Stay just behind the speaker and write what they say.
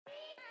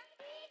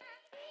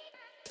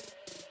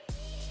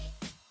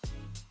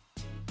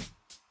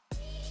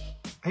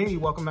Hey,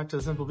 welcome back to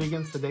The Simple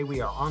Vegans. Today we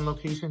are on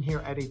location here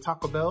at a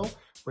Taco Bell,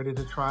 ready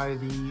to try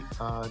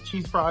the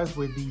cheese fries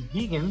with the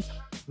vegan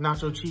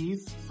nacho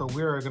cheese. So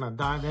we're gonna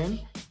dive in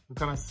and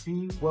kind of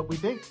see what we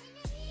think.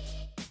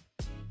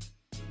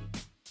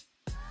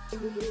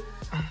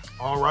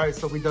 All right,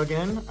 so we dug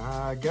in.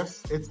 I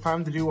guess it's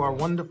time to do our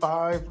 1 to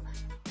 5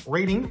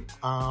 rating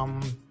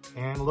and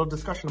a little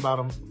discussion about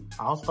them.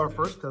 I'll start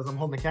first because I'm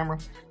holding the camera.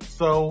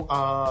 So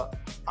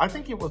I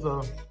think it was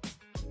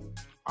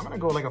I'm gonna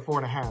go like a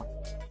 4.5.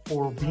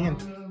 For being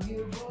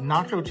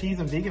nacho cheese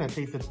and vegan, it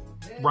tasted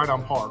right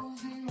on par.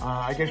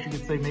 I guess you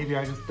could say maybe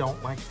I just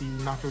don't like the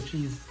nacho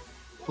cheese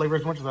flavor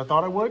as much as I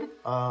thought I would,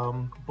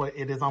 but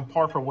it is on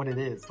par for what it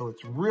is. So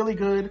it's really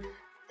good,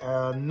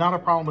 not a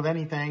problem with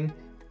anything.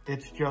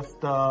 It's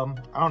just, I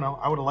don't know,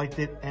 I would have liked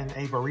it in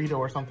a burrito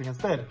or something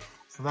instead.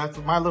 So that's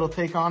my little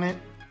take on it.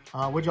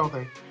 What'd y'all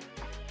think?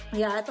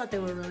 Yeah, I thought they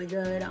were really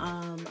good.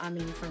 I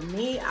mean, for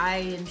me, I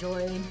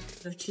enjoyed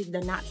the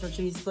nacho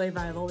cheese flavor.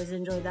 I've always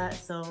enjoyed that.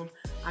 So,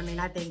 I mean,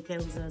 I think it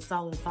was a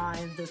solid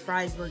 5. The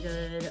fries were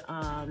good.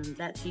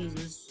 That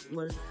cheese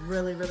was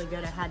really, really good.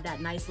 It had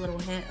that nice little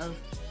hint of,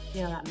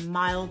 you know, that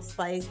mild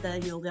spice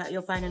that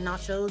you'll find in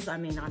nachos. I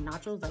mean, on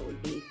nachos, that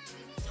would be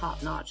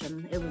top notch,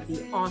 and it would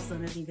be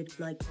awesome if you could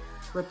like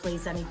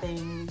replace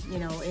anything, you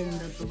know, in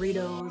the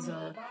burritos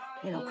or,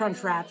 you know,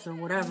 crunch wraps or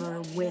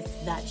whatever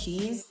with that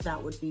cheese.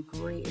 That would be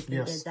great if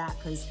you did that,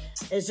 because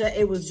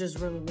it was just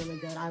really, really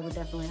good. I would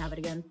definitely have it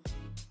again.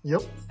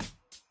 Yep.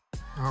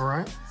 All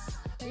right.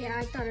 Yeah,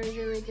 I thought it was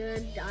really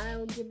good.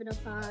 I'll give it a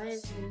 5.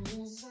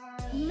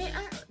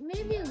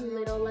 Maybe a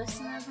little less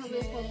than that, probably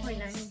a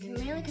 4.9.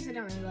 Mainly because I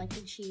don't really like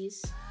the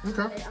cheese.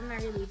 Okay. I'm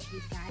not really a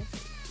cheese guy.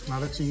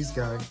 Not a cheese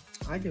guy.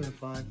 I give it a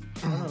 5. I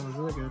thought it was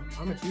really good.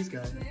 I'm a cheese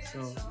guy,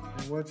 so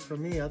it works for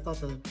me. I thought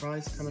the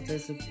fries kind of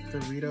tasted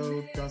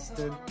Dorito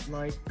dusted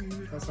like.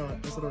 That's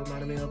what it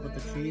reminded me of with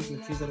the cheese.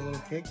 And the cheese had a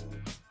little kick.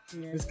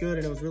 Yeah. It was good,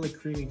 and it was really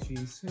creamy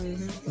cheese.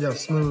 Yeah,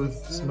 smooth,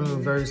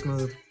 very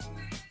smooth.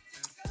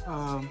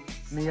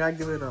 Me, I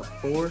give it a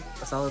 4,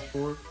 a solid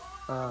 4.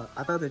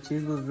 I thought the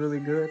cheese was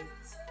really good,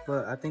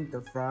 but I think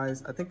the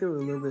fries, I think they were a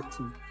little bit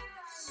too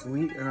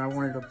sweet, and I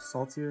wanted them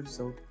saltier,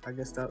 so I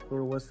guess that's what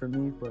it was for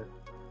me, but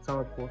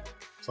solid 4.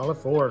 Solid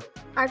 4.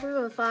 I give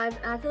it a 5.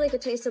 I feel like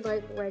it tasted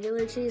like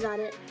regular cheese. I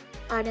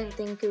didn't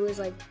think it was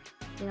like,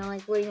 you know,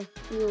 like where you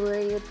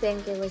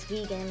think it was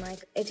vegan.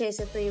 Like, it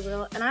tasted pretty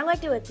real, and I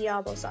liked it with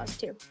Diablo sauce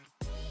too.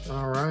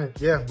 All right.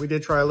 Yeah, we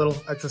did try a little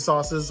extra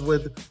sauces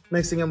with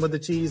mixing them with the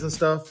cheese and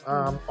stuff.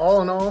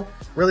 All in all,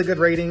 really good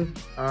rating.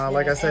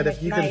 Like I said,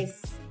 if you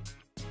nice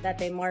that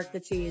they mark the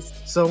cheese.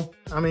 So,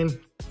 I mean,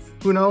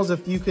 who knows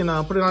if you can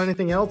put it on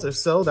anything else. If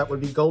so, that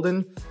would be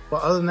golden.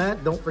 But other than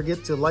that, don't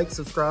forget to like,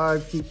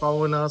 subscribe, keep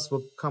following us.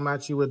 We'll come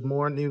at you with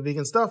more new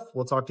vegan stuff.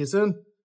 We'll talk to you soon.